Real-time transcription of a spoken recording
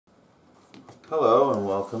Hello and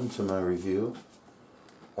welcome to my review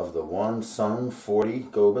of the Wonsung 40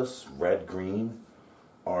 gobos red-green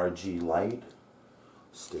RG light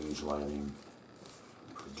stage lighting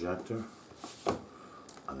projector.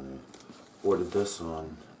 I ordered this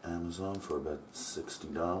on Amazon for about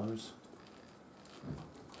 $60.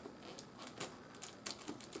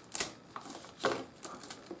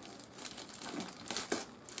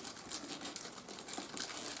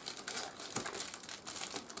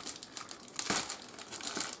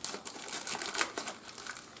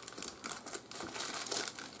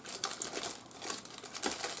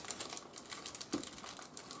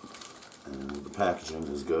 And the packaging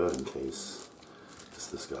is good in case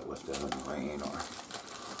this got left out in the rain or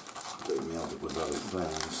they mailed it with other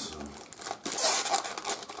things. So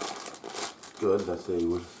good that they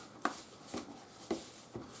would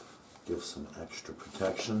give some extra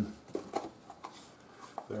protection.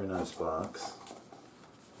 Very nice box.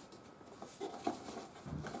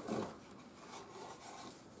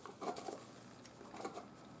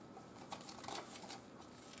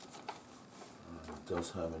 It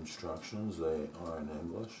does have instructions. They are in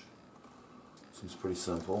English. Seems pretty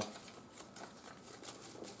simple.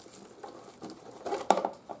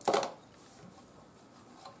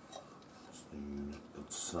 Just the unit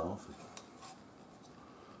itself. It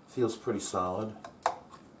feels pretty solid. I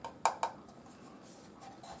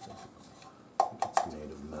think it's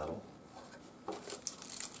made of metal.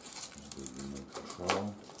 There's the remote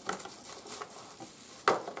control.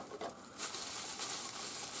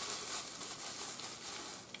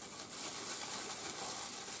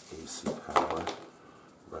 AC power,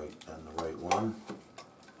 right, and the right one.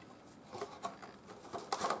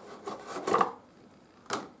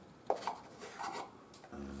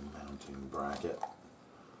 And mounting bracket.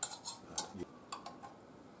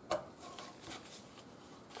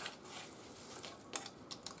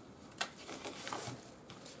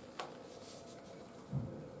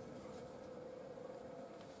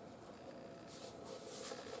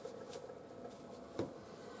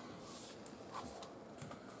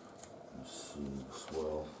 This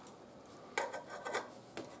will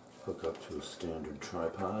hook up to a standard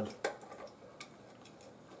tripod.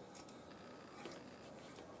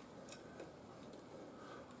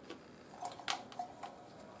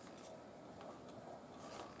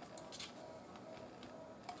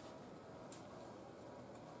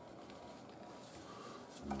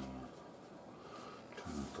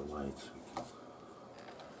 Turn up the lights.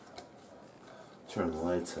 Turn the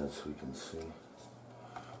lights out so we can see a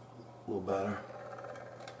little better.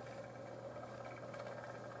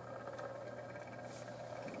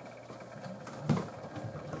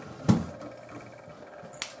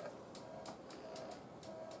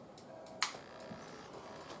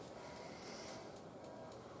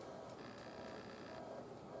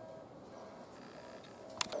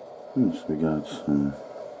 So we got some,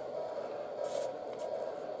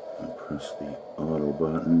 I press the auto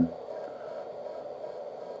button.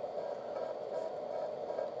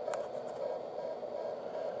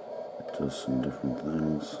 It does some different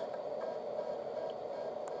things.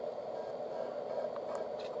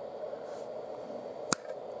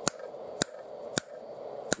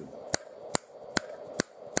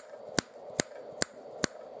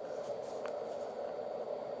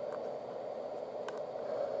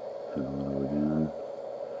 Hello again.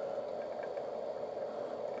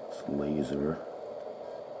 It's Lazer.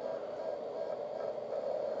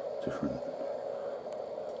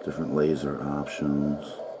 Different laser options.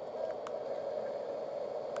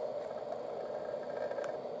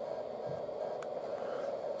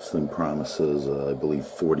 This thing promises, I believe,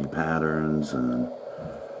 40 patterns and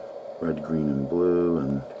red, green, and blue,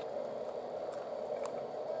 and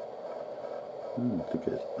I think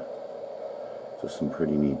it does some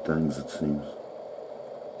pretty neat things, it seems.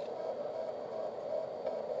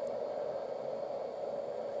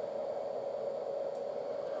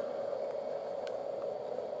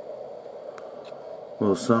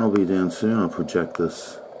 Well, the sun will be down soon. I'll project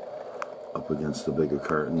this up against the bigger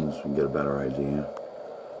curtains and get a better idea.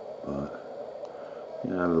 But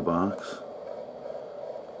yeah, out of the box,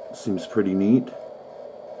 it seems pretty neat.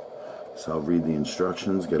 So I'll read the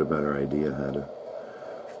instructions, get a better idea how to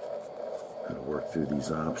work through these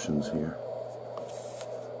options here.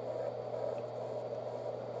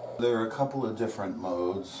 There are a couple of different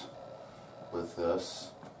modes with this.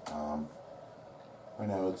 Right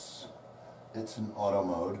now it's in auto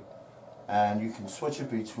mode, and you can switch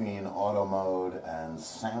it between auto mode and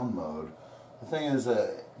sound mode. The thing is,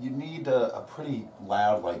 you need a pretty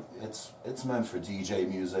loud, like it's meant for DJ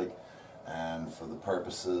music, and for the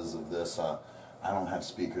purposes of this, I don't have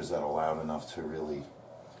speakers that are loud enough to really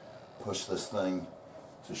push this thing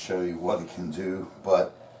to show you what it can do,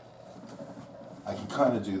 but I can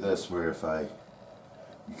kind of do this where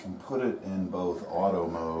you can put it in both auto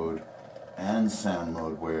mode and sound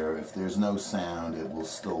mode, where if there's no sound it will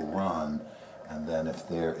still run, and then if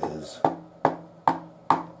there is, you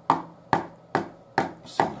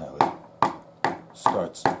see how it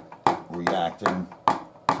starts reacting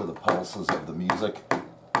to the pulses of the music,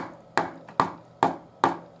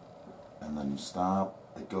 and then you stop,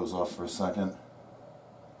 it goes off for a second,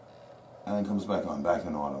 and then comes back on, back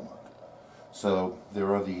in auto mode. So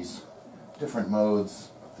there are these different modes.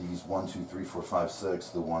 These 1, 2, 3, 4, 5, 6,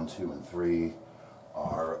 the 1, 2, and 3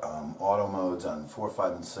 are auto modes, and 4,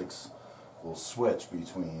 5, and 6 will switch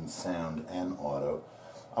between sound and auto.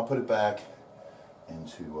 I'll put it back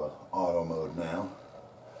into auto mode now.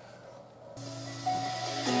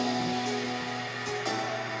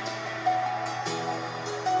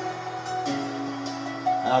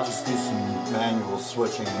 And I'll just do some manual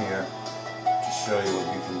switching here to show you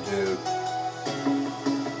what you can do.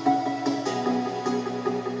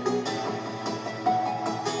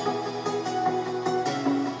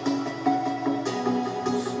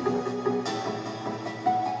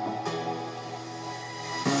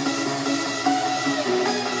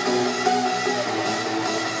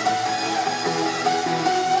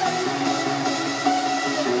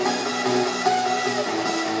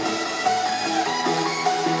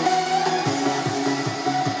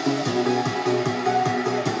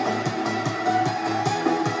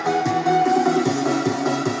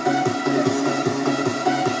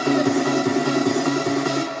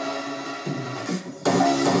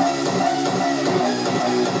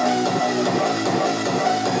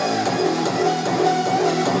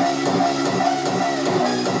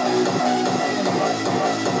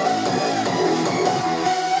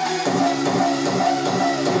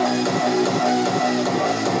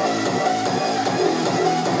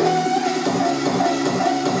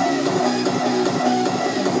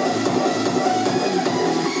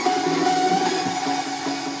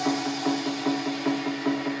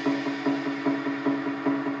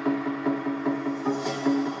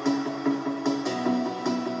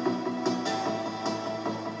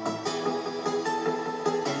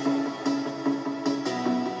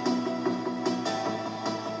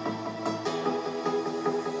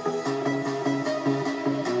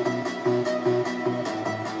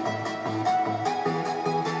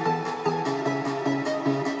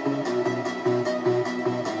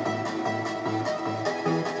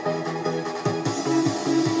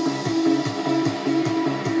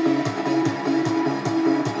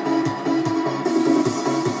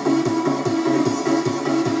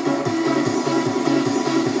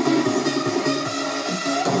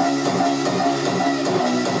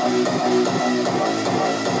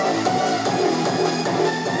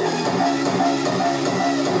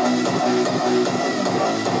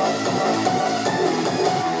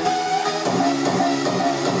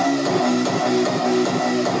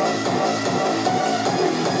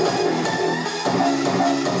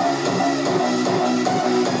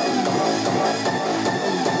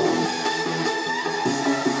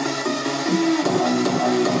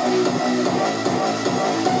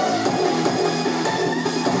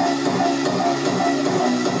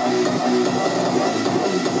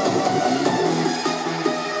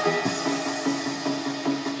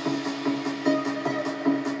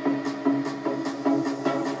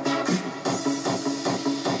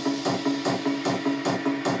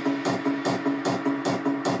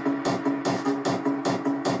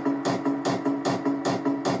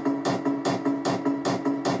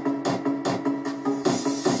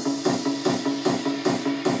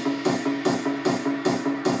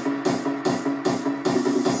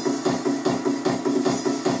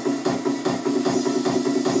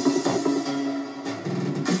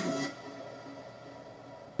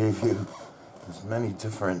 Gave you as many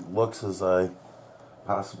different looks as I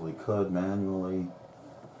possibly could manually.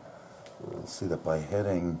 You'll see that by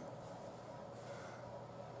hitting,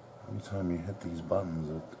 every time you hit these buttons,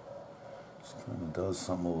 it just kind of does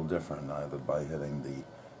something a little different, either by hitting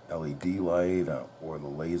the LED light or the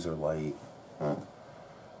laser light.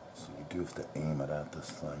 So you do have to aim it at this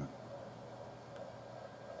thing.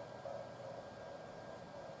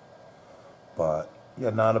 But yeah,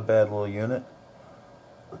 not a bad little unit.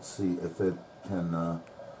 Let's see if it can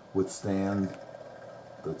withstand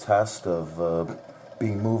the test of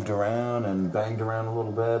being moved around and banged around a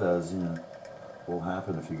little bit, as you know will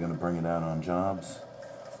happen if you're going to bring it out on jobs.